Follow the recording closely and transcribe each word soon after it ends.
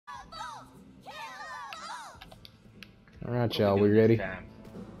Alright, y'all, we ready?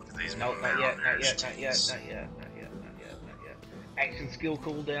 No, not yet, not yet, not yet, not yet, not yet, not yet, not yet. Action skill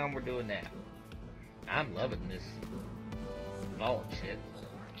cooldown, we're doing that. I'm loving this vault shit.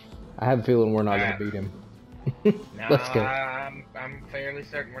 I have a feeling we're not gonna beat him. Let's go. I'm fairly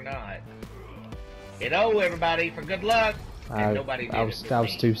certain we're not. Hello, everybody, for good luck. And nobody did I was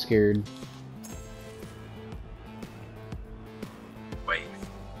too scared. Wait.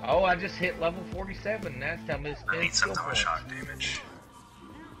 Oh, I just hit level 47. That's telling me I need some type of shock damage.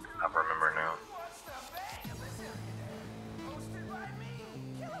 I remember now.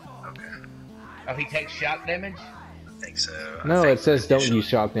 Okay. Oh, he takes shock damage? I think so. No, it says don't use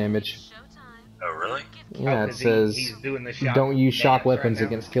shock damage. Oh, really? Yeah, it says he's doing the shock don't use shock weapons right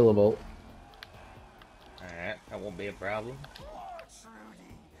against Killavolt. Alright, that won't be a problem.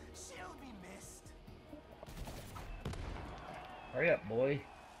 Hurry up, boy.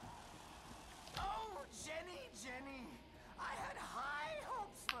 Oh, Jenny, I had high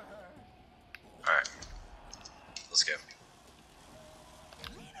hopes for her. Alright. Let's go.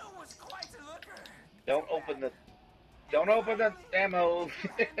 Lena was quite a looker. Don't open the ammo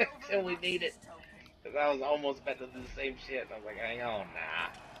until we need it. Cause I was almost about to do the same shit. I was like, hang on, nah.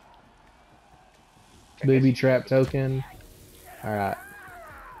 Booby trap token. Alright.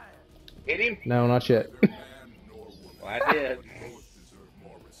 Hit him? No, not yet. Well, I did.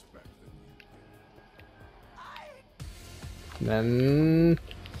 Then...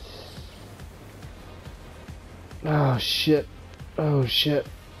 Oh shit. Oh shit.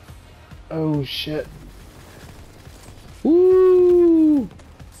 Oh shit. Woo!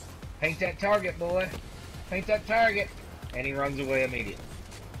 Paint that target, boy. Paint that target. And he runs away immediately.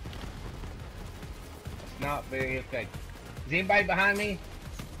 It's not very effective. Is anybody behind me?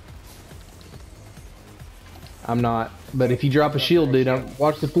 I'm not. But if you drop a shield, dude,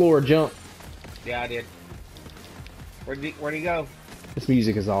 watch the floor jump. Yeah, I did. Where'd he go? This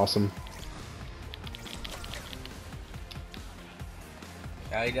music is awesome.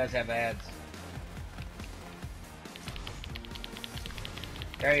 Oh, he does have ads.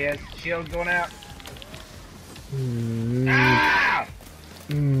 There he is. Shield's going out. Ah!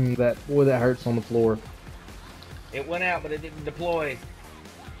 That hurts on the floor. It went out, but it didn't deploy.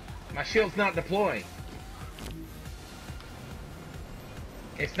 My shield's not deploying.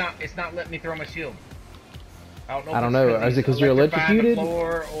 It's not letting me throw my shield. I don't know. Is it because you're electrocuted?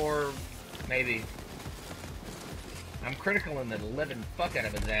 Or maybe. I'm critical in the living fuck out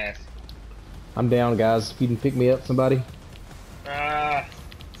of his ass. I'm down, guys. If you can pick me up, somebody.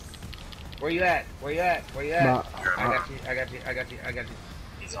 Where you at? Where you at? Where you at? Nah. I got you. I got you. I got you. I got you.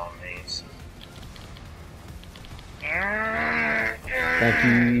 He's on me. So. Thank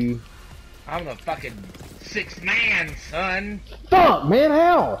you. I'm the fucking 6th man, son. Fuck, man,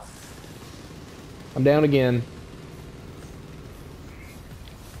 how? I'm down again.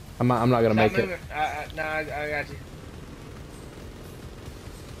 I'm not gonna make it. No, I got you.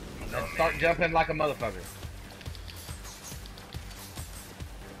 Let's start jumping like a motherfucker.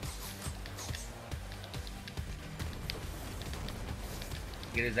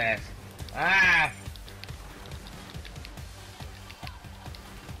 Get his ass. Ah!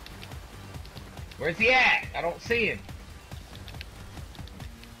 Where's he at? I don't see him.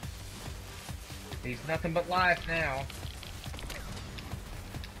 He's nothing but life now.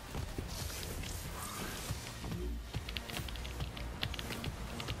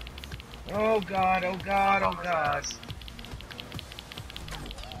 Oh god, oh god, oh god.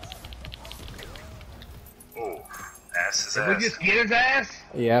 Oh, ass his ass. Did we just get his ass?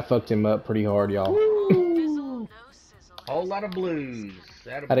 Yeah, I fucked him up pretty hard, y'all. Whole lot of blues.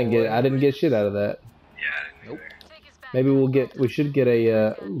 I didn't get shit out of that. Yeah, I didn't Nope. Maybe we should get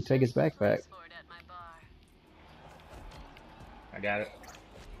a take his backpack. I got it.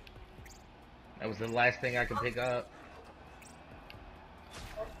 That was the last thing I could pick up.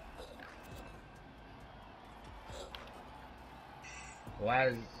 Why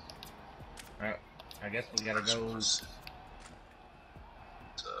is... I guess we gotta go...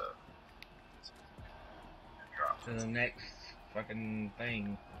 to the next fucking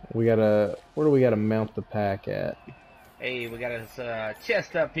thing. We gotta... Where do we gotta mount the pack at? Hey, we got a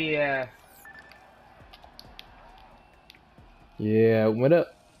chest up here. Yeah, it went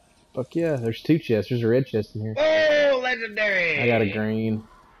up. Fuck yeah, there's 2 chests. There's a red chest in here. Oh, legendary! I got a green.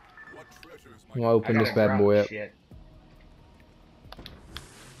 I'm gonna open this bad boy up. Shit.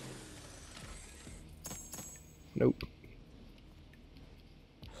 Nope.